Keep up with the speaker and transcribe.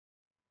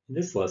In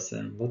this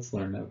lesson, let's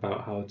learn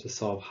about how to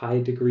solve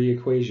high-degree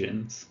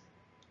equations.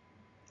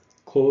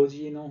 高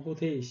次の方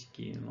程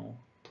式の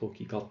解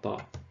き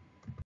方.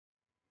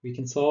 We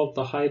can solve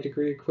the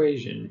high-degree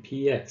equation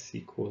px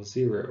equals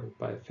 0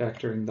 by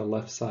factoring the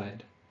left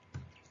side.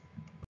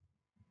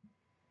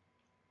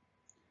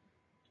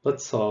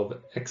 Let's solve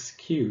x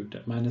cubed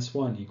minus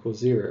 1 equals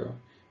 0.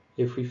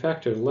 If we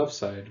factor the left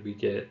side, we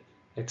get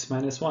x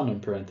minus 1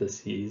 in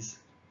parentheses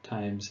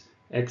times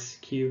x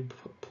cubed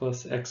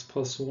plus x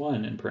plus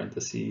 1 in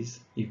parentheses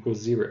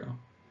equals 0.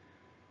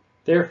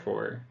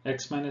 Therefore,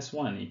 x minus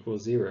 1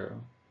 equals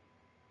 0,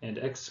 and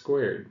x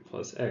squared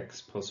plus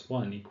x plus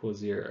 1 equals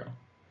 0.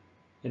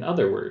 In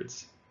other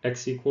words,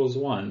 x equals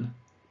 1,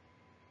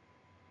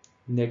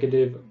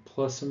 negative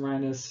plus or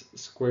minus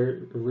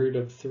square root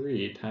of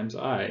 3 times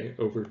I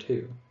over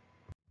 2.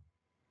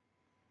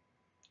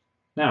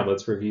 Now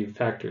let's review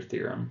factor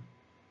theorem.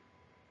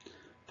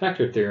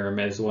 Factor theorem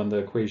is when the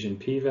equation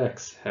p of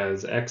x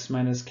has x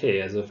minus k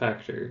as a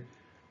factor,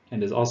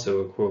 and is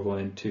also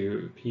equivalent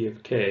to p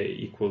of k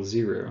equals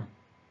 0.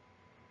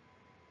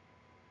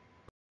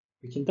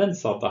 We can then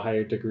solve the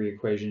higher degree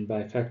equation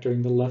by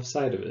factoring the left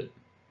side of it.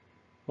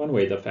 One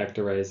way to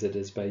factorize it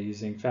is by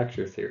using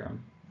factor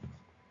theorem.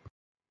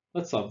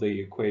 Let's solve the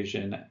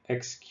equation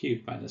x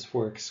cubed minus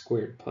 4x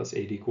squared plus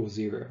 8 equals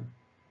 0.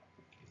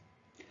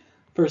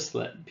 First,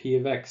 let p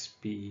of x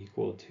be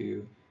equal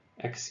to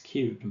x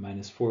cubed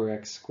minus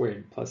 4x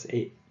squared plus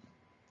 8.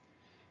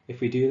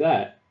 If we do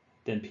that,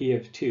 then p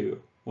of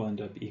 2 will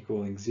end up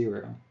equaling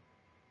 0.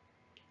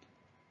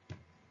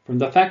 From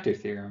the factor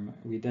theorem,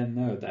 we then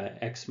know that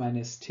x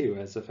minus 2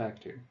 has a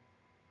factor.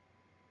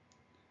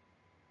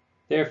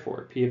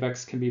 Therefore, p of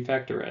x can be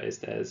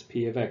factorized as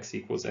p of x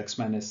equals x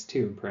minus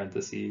 2 in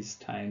parentheses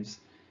times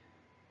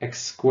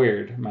x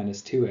squared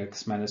minus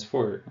 2x minus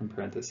 4 in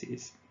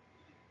parentheses.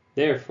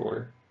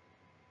 Therefore,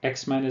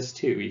 x minus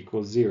 2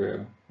 equals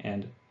 0,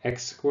 and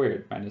x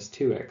squared minus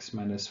 2x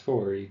minus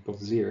 4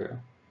 equals 0.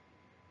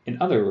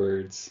 In other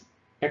words,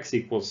 x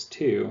equals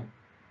 2,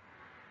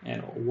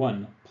 and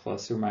 1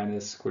 plus or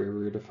minus square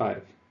root of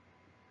 5.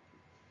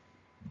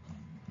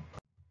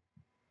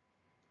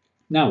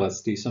 Now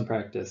let's do some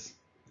practice.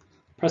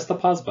 Press the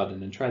pause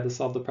button and try to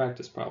solve the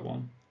practice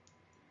problem.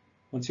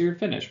 Once you're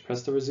finished,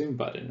 press the resume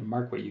button and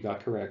mark what you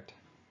got correct.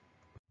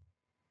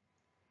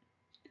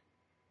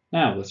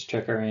 Now let's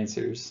check our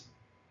answers.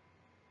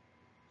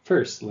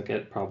 First, look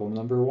at problem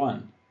number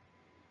 1.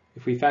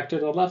 If we factor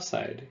the left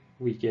side,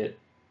 we get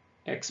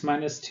x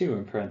minus 2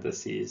 in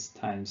parentheses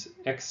times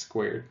x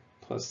squared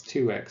plus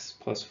 2x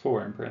plus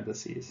 4 in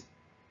parentheses.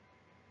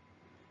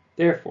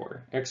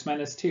 Therefore, x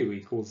minus 2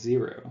 equals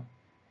 0,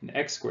 and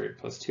x squared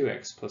plus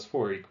 2x plus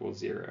 4 equals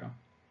 0.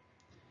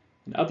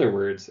 In other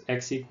words,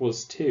 x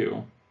equals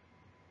 2,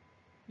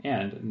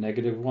 and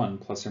negative 1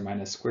 plus or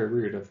minus square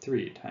root of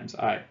 3 times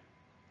I.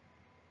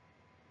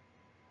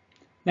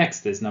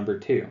 Next is number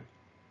 2.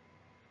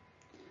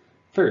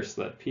 First,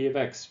 let p of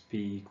x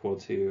be equal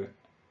to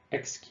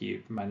x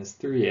cubed minus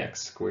 3x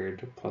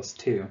squared plus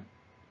 2.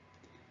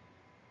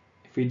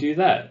 If we do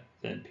that,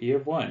 then p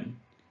of 1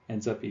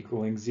 ends up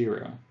equaling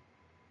 0.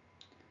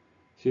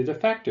 Through the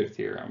factor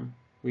theorem,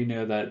 we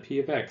know that p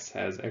of x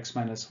has x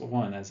minus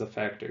 1 as a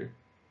factor.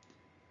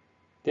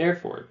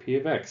 Therefore, p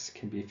of x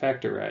can be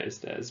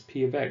factorized as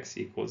p of x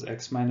equals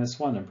x minus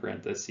 1 in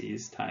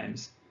parentheses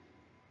times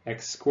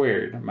x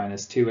squared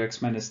minus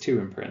 2x minus 2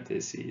 in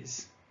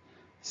parentheses.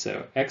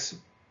 So x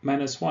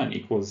minus 1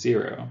 equals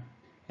 0,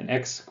 and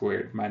x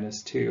squared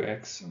minus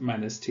 2x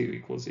minus 2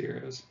 equals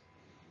 0.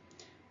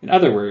 In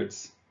other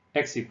words,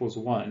 x equals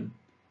 1,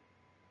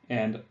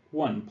 and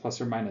 1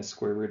 plus or minus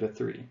square root of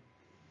 3.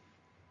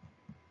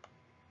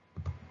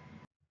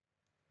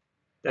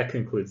 That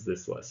concludes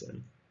this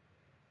lesson.